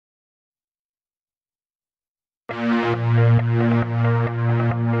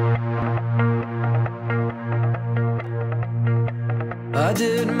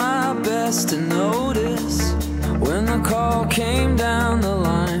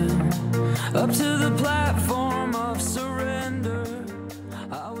up to the platform of surrender.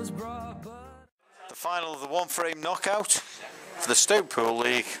 I was brought but The final of the one frame knockout for the Stoke Pool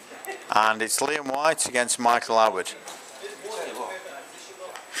League, and it's Liam White against Michael Howard.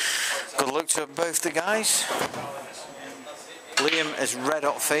 Good luck to both the guys. Liam is red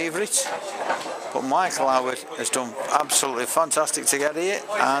hot favourite, but Michael Howard has done absolutely fantastic to get here,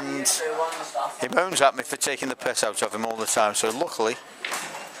 and he moans at me for taking the piss out of him all the time, so luckily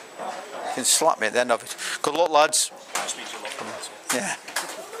he can slap me at the end of it. Good luck, lads. Yeah.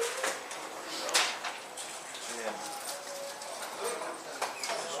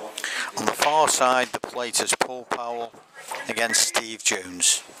 On the far side, the plate is Paul Powell against Steve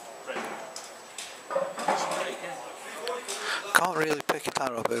Jones. Can't really pick it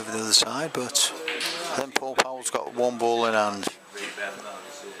that up over the other side, but I think Paul Powell's got one ball in hand.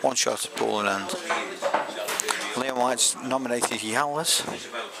 One shot ball in hand. Liam White's nominated Yowlers,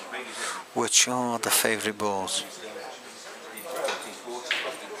 which are the favourite balls.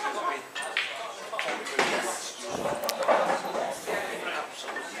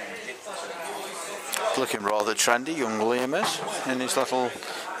 Looking rather trendy, young Liam is, in his little,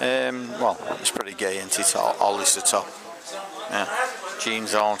 well, it's pretty gay, isn't it? Ollie's the top. Yeah,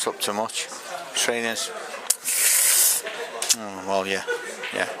 jeans aren't up to much. Trainers, well, yeah,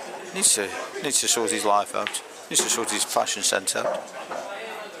 needs to sort his life out. Needs to sort his fashion sense out.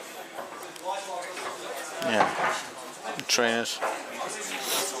 Yeah, trainers.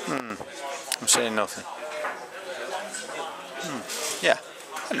 I'm saying nothing. Yeah,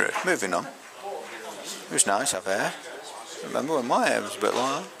 anyway, moving on. It was nice up there. Remember when my hair was a bit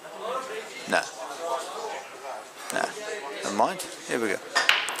like that? Nah, never mind. Here we go.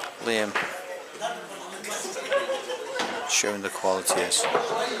 Liam showing the quality is.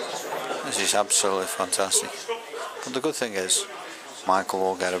 This is absolutely fantastic. But the good thing is, Michael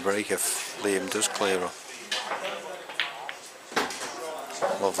will get a break if Liam does clear up.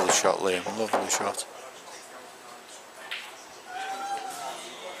 Lovely shot, Liam. Lovely shot.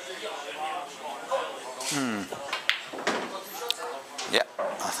 Yeah,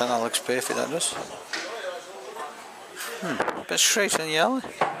 I think that looks perfect, that does. A bit straight and yellow.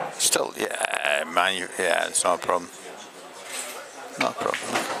 Still, yeah, man, yeah, it's not a problem. Not a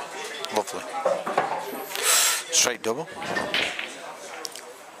problem. Lovely. Straight double. I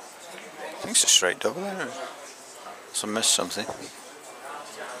think it's a straight double, isn't it? So I missed something.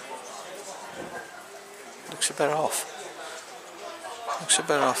 Looks a bit off. Looks a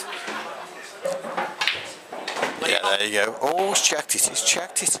bit off. Yeah, there you go. Oh, he's checked it. He's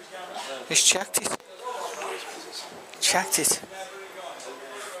checked it. He's checked it. Checked it.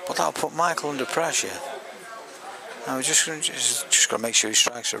 But that'll put Michael under pressure. Now we're just gonna make sure he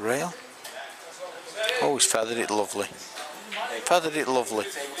strikes a rail. Oh, he's feathered it lovely. Feathered it lovely.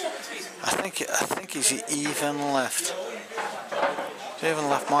 I think he's even left. He's even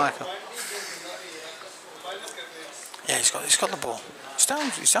left Michael. Yeah, he's got the ball.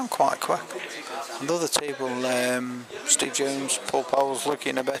 He's down quite quick. On the other table, Steve Jones, Paul Powell's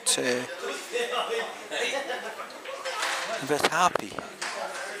looking a bit happy.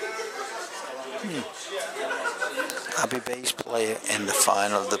 Abbey Bay's player in the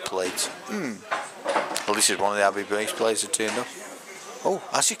final of the plate. Well, this is one of the Abbey Bay's players that turned up. Oh,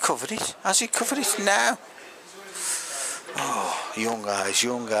 has he covered it? Has he covered it now? Oh, young guys.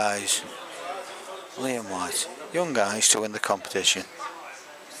 Liam White, young guys to win the competition.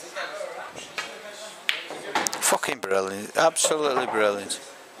 Fucking brilliant, absolutely brilliant.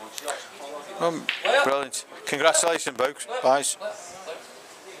 Brilliant. Congratulations, folks. Bye.